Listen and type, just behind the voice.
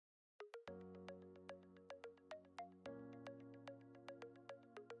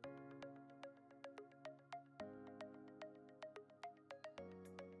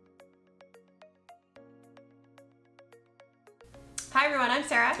Hi everyone, I'm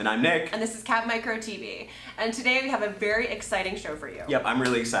Sarah. And I'm Nick. And this is CAD Micro TV. And today we have a very exciting show for you. Yep, I'm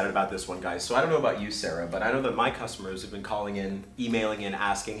really excited about this one, guys. So I don't know about you, Sarah, but I know that my customers have been calling in, emailing in,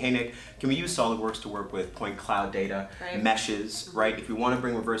 asking, hey Nick, can we use SolidWorks to work with point cloud data, meshes, right? If we want to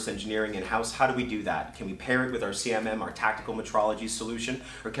bring reverse engineering in-house, how do we do that? Can we pair it with our CMM, our tactical metrology solution,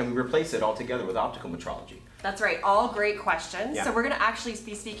 or can we replace it altogether with optical metrology? That's right, all great questions. Yeah. So we're going to actually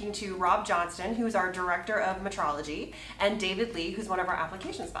be speaking to Rob Johnston, who's our Director of Metrology, and David Lee, who's one of our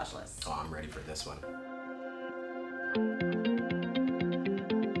application specialists. Oh, I'm ready for this one.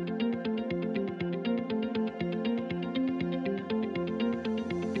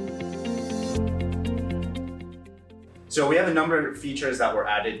 So we have a number of features that were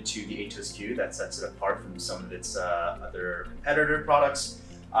added to the ATOS Q that sets it apart from some of its other competitor products.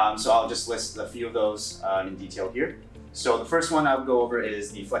 So I'll just list a few of those in detail here. So the first one I'll go over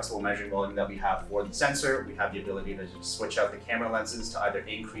is the flexible measuring volume that we have for the sensor. We have the ability to switch out the camera lenses to either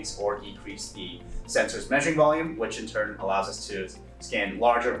increase or decrease the sensor's measuring volume, which in turn allows us to scan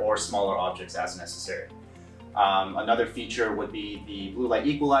larger or smaller objects as necessary. Another feature would be the blue light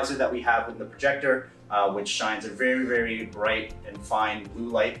equalizer that we have in the projector, which shines a very, very bright and fine blue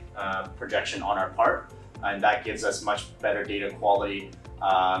light projection on our part. And that gives us much better data quality.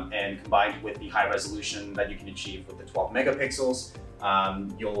 And combined with the high resolution that you can achieve with the 12 megapixels,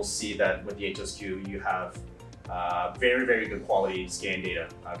 you'll see that with the ATOS Q, you have very, very good quality scan data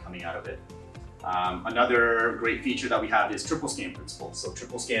coming out of it. Another great feature that we have is triple scan principle. So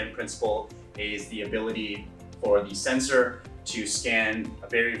triple scan principle is the ability for the sensor to scan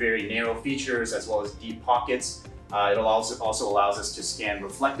very, very narrow features as well as deep pockets. It also allows us to scan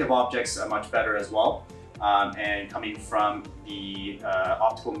reflective objects much better as well. And coming from the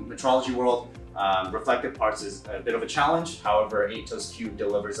optical metrology world, reflective parts is a bit of a challenge. However, ATOS Q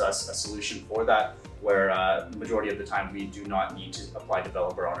delivers us a solution for that, where the majority of the time we do not need to apply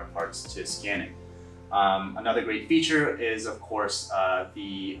developer on our parts to scanning. Another great feature is, of course,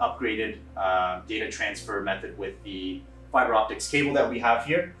 the upgraded data transfer method with the fiber optics cable that we have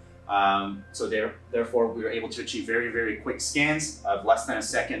here. So therefore, we were able to achieve very, very quick scans of less than a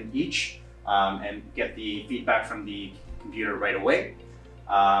second each. And get the feedback from the computer right away.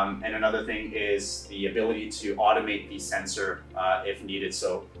 And another thing is the ability to automate the sensor if needed.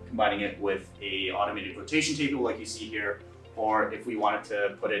 So combining it with a automated rotation table like you see here, or if we wanted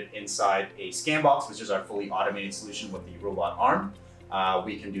to put it inside a scan box, which is our fully automated solution with the robot arm,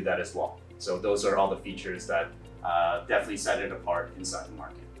 we can do that as well. So those are all the features that definitely set it apart inside the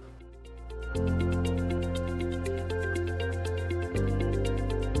market.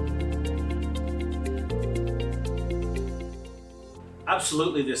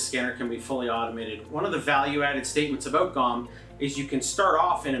 Absolutely, this scanner can be fully automated. One of the value-added statements about GOM is you can start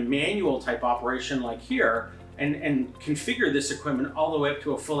off in a manual type operation like here and configure this equipment all the way up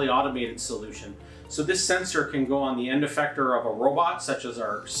to a fully automated solution. So this sensor can go on the end effector of a robot, such as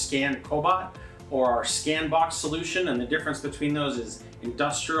our Scan Cobot or our Scan Box solution, and the difference between those is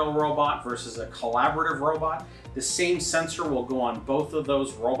industrial robot versus a collaborative robot. The same sensor will go on both of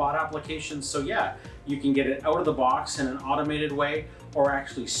those robot applications. So yeah, you can get it out of the box in an automated way, or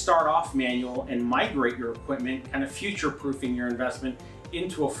actually start off manual and migrate your equipment, kind of future-proofing your investment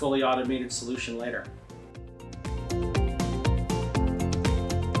into a fully automated solution later.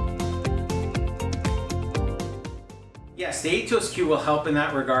 Yes, the ATOS Q will help in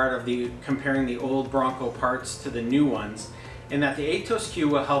that regard of comparing the old Bronco parts to the new ones, in that the ATOS Q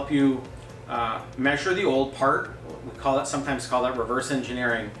will help you measure the old part. We sometimes call that reverse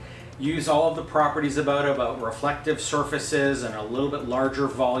engineering. Use all of the properties about reflective surfaces and a little bit larger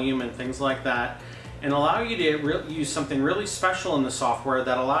volume and things like that, and allow you to use something really special in the software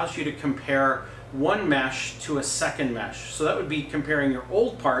that allows you to compare one mesh to a second mesh. So that would be comparing your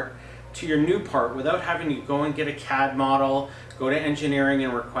old part to your new part without having to go and get a CAD model, go to engineering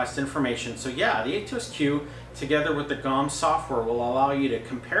and request information. So yeah, the ATOS Q together with the GOM software will allow you to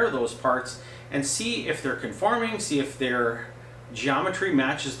compare those parts and see if they're conforming, see if their geometry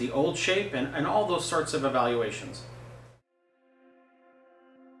matches the old shape, and all those sorts of evaluations.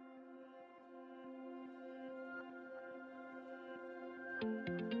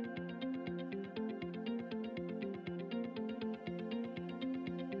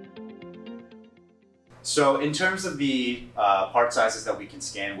 So in terms of the part sizes that we can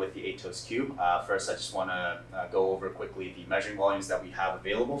scan with the ATOS Q, first I just want to go over quickly the measuring volumes that we have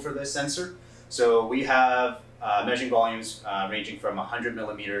available for this sensor. So we have measuring volumes ranging from 100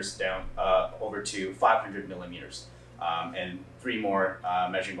 millimeters down over to 500 millimeters, and 3 more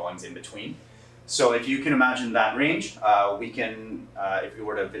measuring volumes in between. So if you can imagine that range, we can, if we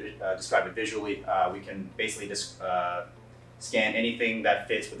were to describe it visually, we can basically scan anything that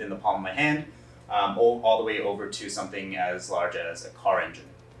fits within the palm of my hand, all the way over to something as large as a car engine.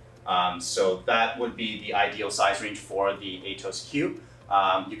 So that would be the ideal size range for the ATOS Q.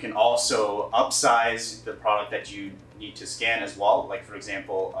 You can also upsize the product that you need to scan as well, like for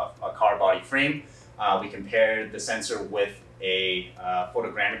example, a car body frame. We can pair the sensor with a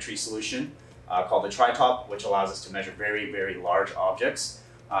photogrammetry solution called the Tri-Top, which allows us to measure very, very large objects.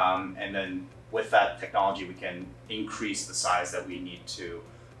 And then with that technology, we can increase the size that we need to,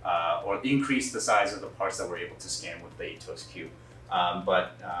 or increase the size of the parts that we're able to scan with the ATOS Q.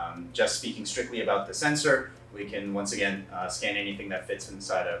 Just speaking strictly about the sensor, we can once again scan anything that fits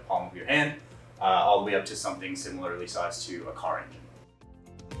inside a palm of your hand, all the way up to something similarly sized to a car engine.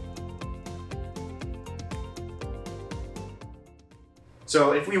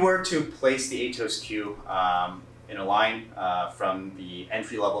 So if we were to place the ATOS Q in a line from the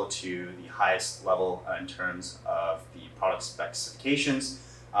entry level to the highest level in terms of the product specifications,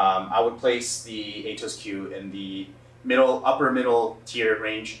 I would place the ATOS Q in the upper middle tier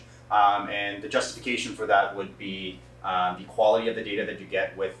range, and the justification for that would be the quality of the data that you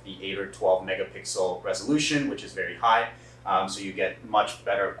get with the 8 or 12 megapixel resolution, which is very high. So you get much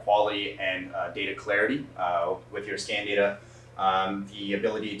better quality and data clarity with your scan data. The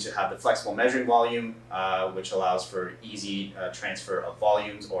ability to have the flexible measuring volume, which allows for easy transfer of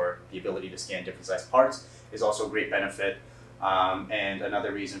volumes, or the ability to scan different size parts, is also a great benefit. And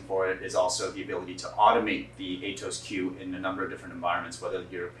another reason for it is also the ability to automate the ATOS Q in a number of different environments, whether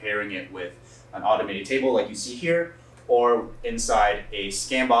you're pairing it with an automated table like you see here, or inside a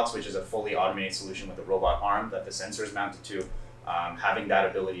scan box, which is a fully automated solution with a robot arm that the sensor is mounted to. Having that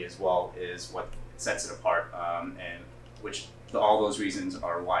ability as well is what sets it apart, and which all those reasons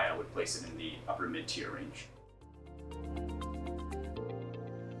are why I would place it in the upper mid-tier range.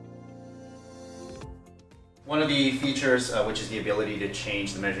 One of the features, which is the ability to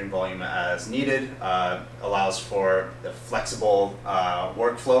change the measuring volume as needed, allows for the flexible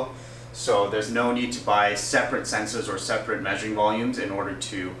workflow. So there's no need to buy separate sensors or separate measuring volumes in order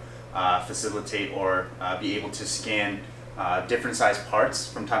to facilitate or be able to scan different size parts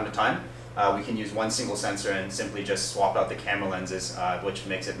from time to time. We can use one single sensor and simply just swap out the camera lenses, which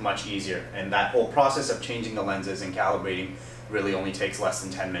makes it much easier. And that whole process of changing the lenses and calibrating really only takes less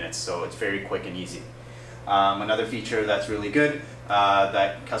than 10 minutes, so it's very quick and easy. Another feature that's really good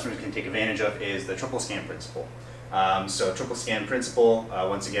that customers can take advantage of is the triple scan principle. So triple scan principle,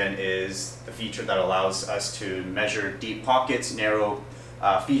 once again, is the feature that allows us to measure deep pockets, narrow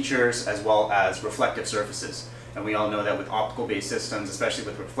features, as well as reflective surfaces. And we all know that with optical-based systems, especially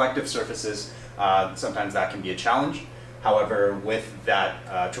with reflective surfaces, sometimes that can be a challenge. However, with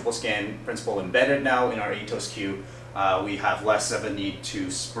that triple scan principle embedded now in our ATOS Q, we have less of a need to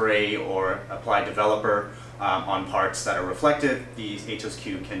spray or apply developer on parts that are reflective. The ATOS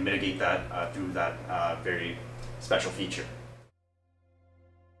Q can mitigate that through that very special feature.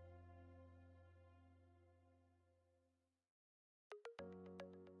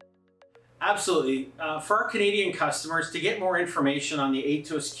 Absolutely. For our Canadian customers, to get more information on the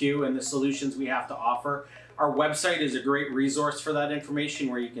ATOS Q and the solutions we have to offer, our website is a great resource for that information,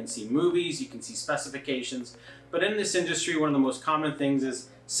 where you can see movies, you can see specifications. But in this industry, one of the most common things is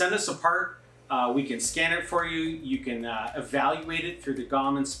send us a part, we can scan it for you, you can evaluate it through the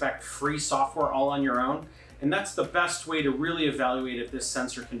GOM Inspect free software all on your own. And that's the best way to really evaluate if this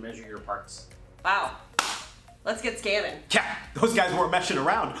sensor can measure your parts. Wow. Let's get scanning. Yeah, those guys weren't meshing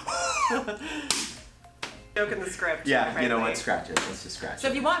around. Joke in the script. Yeah, you know what, scratch it. Let's just scratch it. So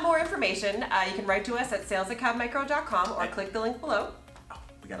if you want more information, you can write to us at sales@cadmicro.com or click the link below. Oh,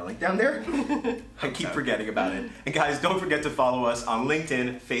 we got a link down there? I keep forgetting about it. And guys, don't forget to follow us on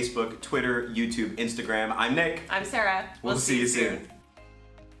LinkedIn, Facebook, Twitter, YouTube, Instagram. I'm Nick. I'm Sarah. We'll see you soon.